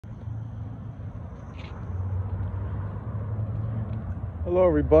Hello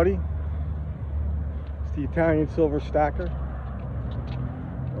everybody, it's the Italian Silver Stacker,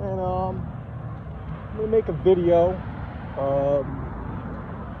 and I'm going to make a video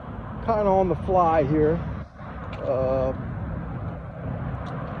kind of on the fly here.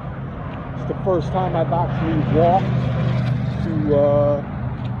 It's the first time I've actually walked to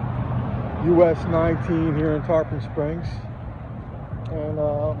US 19 here in Tarpon Springs, and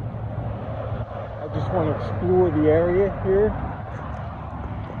I just want to explore the area here.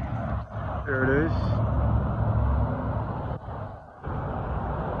 There it is.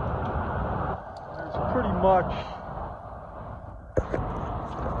 There's pretty much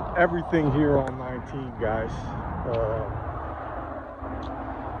everything here on 19, guys.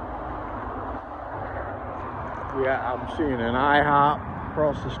 Yeah, I'm seeing an IHOP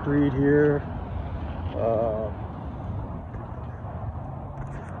across the street here.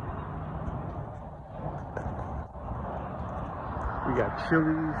 We got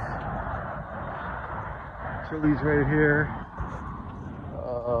Chili's right here.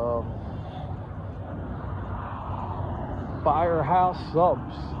 Firehouse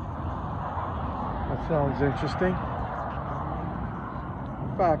Subs. That sounds interesting.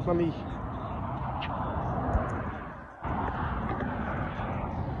 In fact, let me if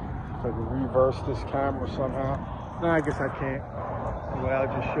I can reverse this camera somehow. No, I guess I can't. Anyway, I'll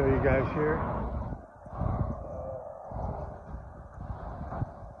just show you guys here.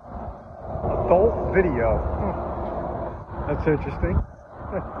 Adult video. That's interesting.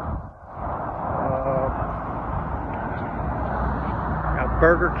 Got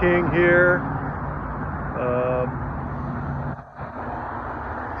Burger King here.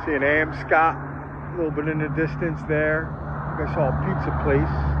 See an Amscot a little bit in the distance there. I think I saw a pizza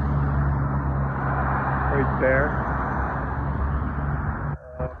place right there.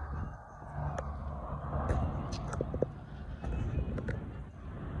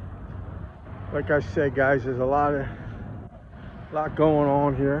 Like I said, guys, there's a lot going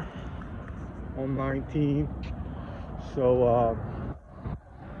on here on 19. So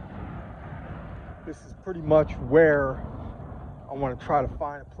this is pretty much where I want to try to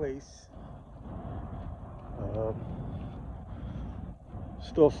find a place.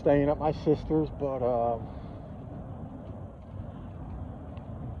 Still staying at my sister's, but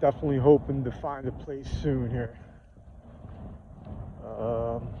definitely hoping to find a place soon here.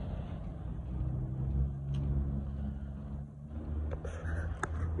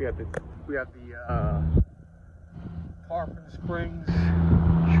 We have the Tarpon Springs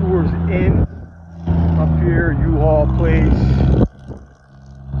Shores Inn up here, U-Haul place.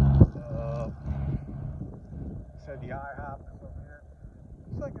 Said the IHOP is over here.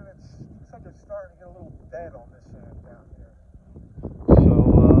 Looks like it's starting to get a little dead on this end down here. So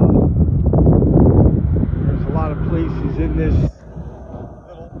there's a lot of places in this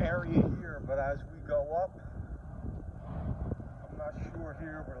little area here, but as we go up, not sure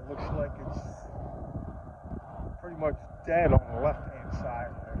here, but it looks like it's pretty much dead on the left-hand side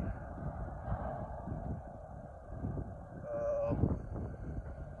there. So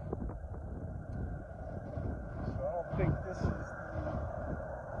I don't think this is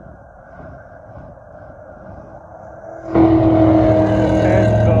the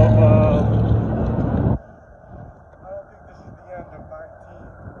end of I don't think this is the end of 19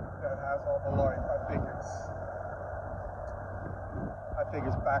 that has all the life. I think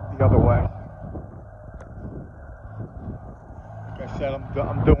it's back the other way. Like I said,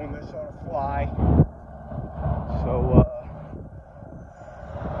 I'm doing this on a fly. So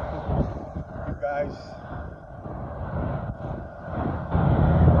you guys,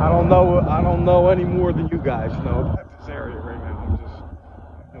 I don't know any more than you guys know about this area right now. I'm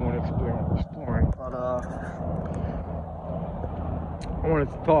just doing exploring. But I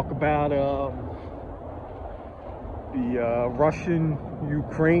wanted to talk about the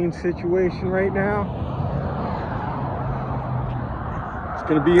Russian-Ukraine situation right now. It's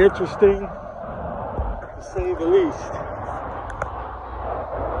going to be interesting, to say the least,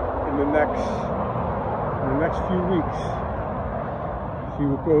 in the next few weeks. See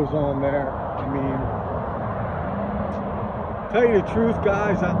what goes on there. I mean, to tell you the truth,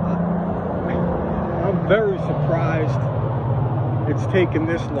 guys, I'm very surprised it's taken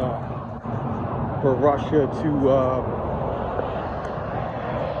this long for Russia to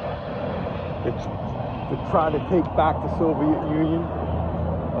try to take back the Soviet Union.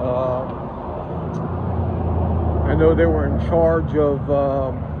 I know they were in charge of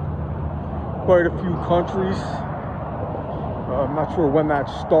quite a few countries. I'm not sure when that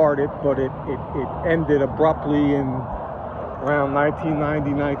started, but it ended abruptly in around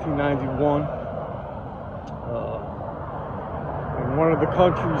 1990, 1991. And one of the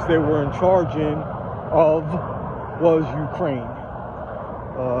countries they were in charge of was Ukraine.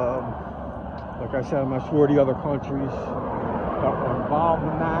 Like I said, I'm not sure the other countries that were involved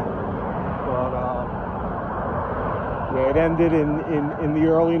in that, but yeah, it ended in the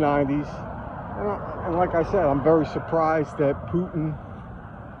early 90s. And like I said, I'm very surprised that Putin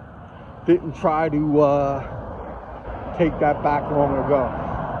didn't try to take that back long ago.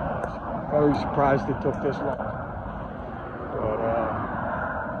 Very surprised it took this long. But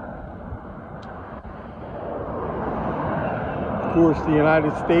of course, the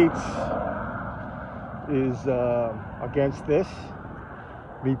United States is against this.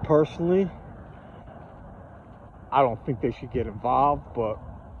 Me personally, I don't think they should get involved, but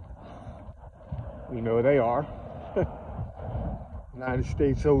we know they are. The United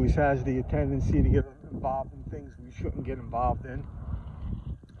States always has the tendency to get involved in things we shouldn't get involved in.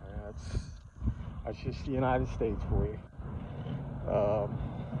 That's just the United States for you.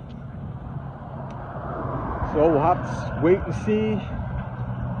 So we'll have to wait and see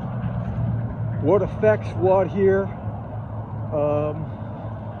what affects what here.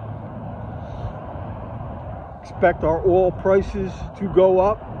 Expect our oil prices to go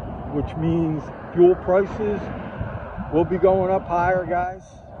up, which means fuel prices will be going up higher, guys.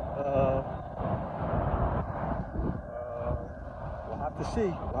 We'll have to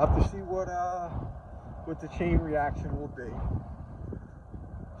see. We'll have to see what the chain reaction will be.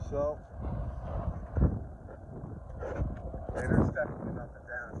 So, yeah, there's definitely nothing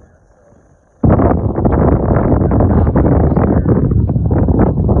down here.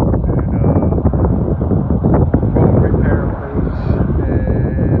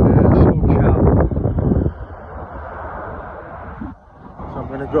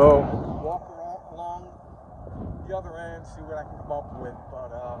 Go walk along the other end, see what I can come up with.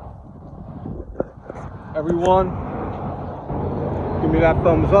 But everyone, give me that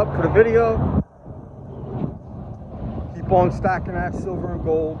thumbs up for the video. Keep on stacking that silver and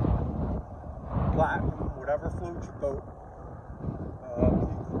gold, platinum, whatever floats your boat.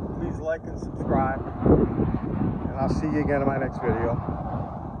 Please like and subscribe, and I'll see you again in my next video.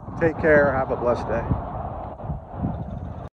 Take care. Have a blessed day.